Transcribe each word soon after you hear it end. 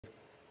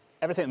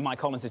everything that Mike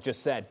Collins has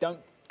just said, don't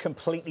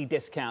completely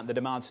discount the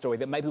demand story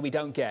that maybe we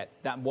don't get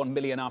that 1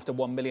 million after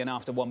 1 million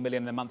after 1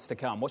 million in the months to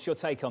come. What's your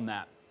take on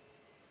that?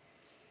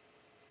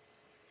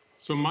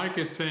 So Mike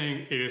is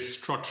saying it is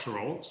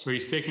structural, so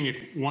he's taking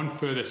it one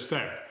further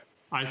step.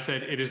 I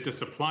said it is the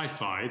supply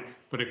side,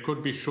 but it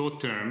could be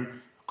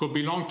short-term, could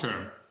be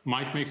long-term.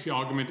 Mike makes the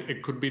argument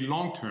it could be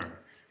long-term,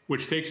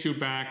 which takes you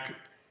back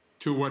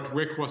to what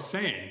Rick was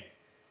saying.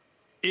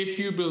 If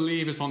you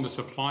believe it's on the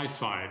supply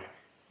side,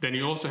 then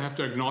you also have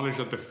to acknowledge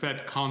that the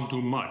Fed can't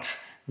do much.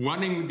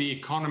 Running the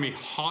economy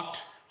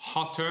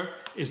hotter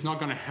is not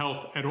going to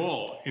help at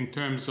all in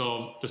terms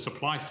of the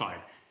supply side.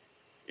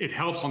 It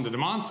helps on the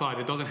demand side.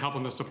 It doesn't help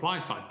on the supply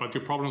side, but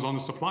your problem is on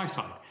the supply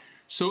side.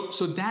 So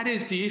that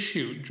is the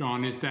issue,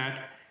 John, is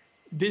that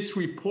this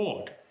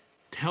report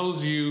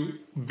tells you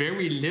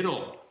very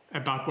little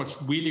about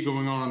what's really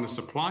going on the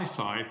supply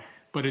side,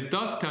 but it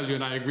does tell you,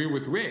 and I agree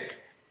with Rick,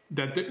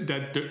 that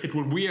it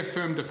will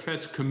reaffirm the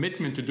Fed's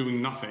commitment to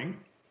doing nothing,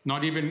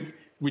 not even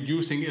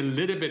reducing a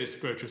little bit its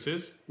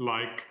purchases,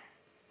 like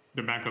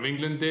the Bank of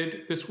England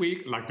did this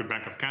week, like the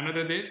Bank of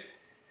Canada did.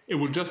 It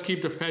will just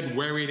keep the Fed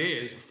where it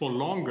is for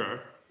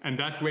longer, and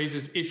that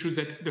raises issues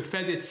that the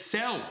Fed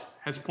itself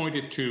has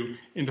pointed to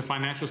in the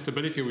financial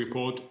stability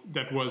report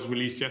that was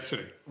released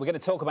yesterday. We're going to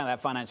talk about that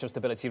financial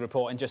stability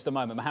report in just a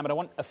moment. Mohamed, I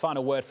want a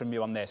final word from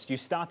you on this. You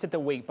started the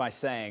week by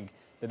saying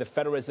that the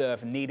Federal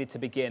Reserve needed to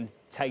begin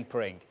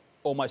tapering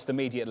almost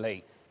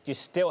immediately. Do you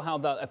still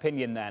hold that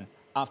opinion then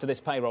after this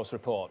payrolls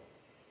report?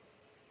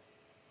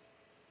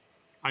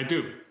 I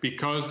do,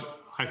 because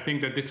I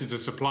think that this is a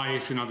supply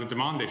issue, not a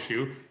demand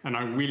issue, and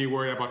I really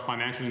worry about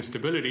financial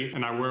instability,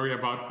 and I worry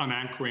about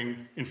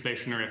unanchoring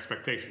inflationary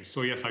expectations.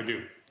 So yes, I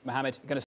do. Mohamed, going to